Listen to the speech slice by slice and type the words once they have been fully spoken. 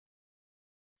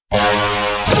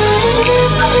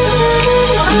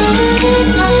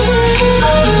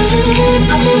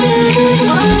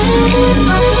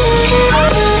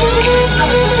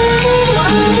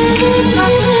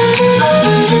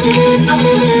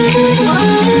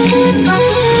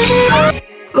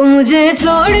मुझे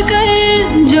छोड़कर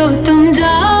जो तुम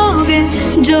जाओगे,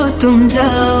 जो तुम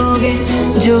जाओगे,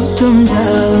 जो तुम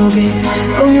जाओगे,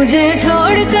 ओ मुझे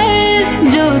छोड़कर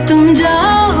जो तुम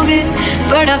जाओगे,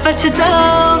 बड़ा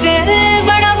पछताओगे,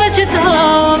 बड़ा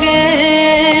पछताओगे।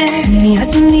 सुनिया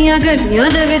सुनिया गलियां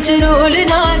दे विच रोल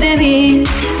ना देवी,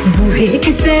 बूहे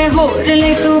किसे होर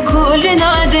ले तू खोल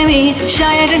ना देवी।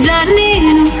 शायर जानी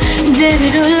नू जे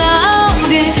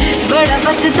रुलाओगे, बड़ा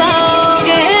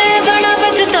पछताओगे, बड़ा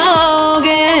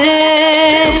पछताओगे।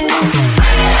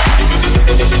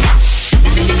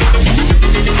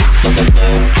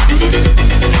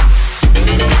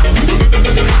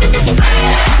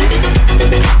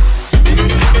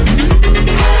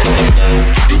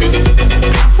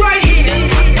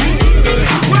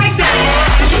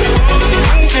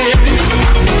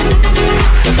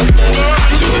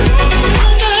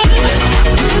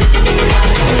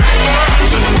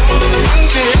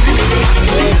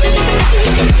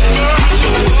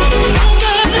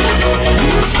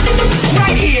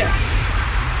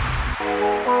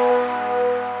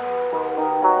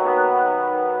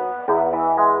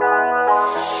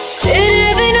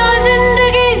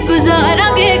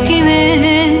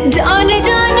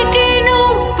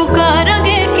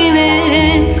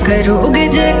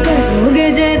 करोगे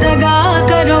जे दगा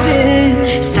करोगे,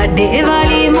 साडे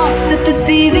वाली मौत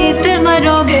तुसी भी ते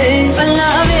मरोगे। पल्ला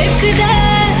वेख दे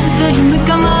जुल्म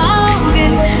कमाओगे,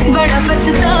 बड़ा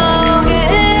पछताओगे,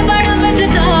 बड़ा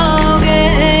पछताओगे।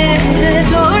 मुझे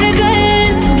छोड़ गए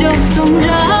जो तुम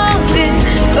जाओगे,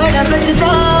 बड़ा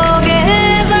पछताओगे।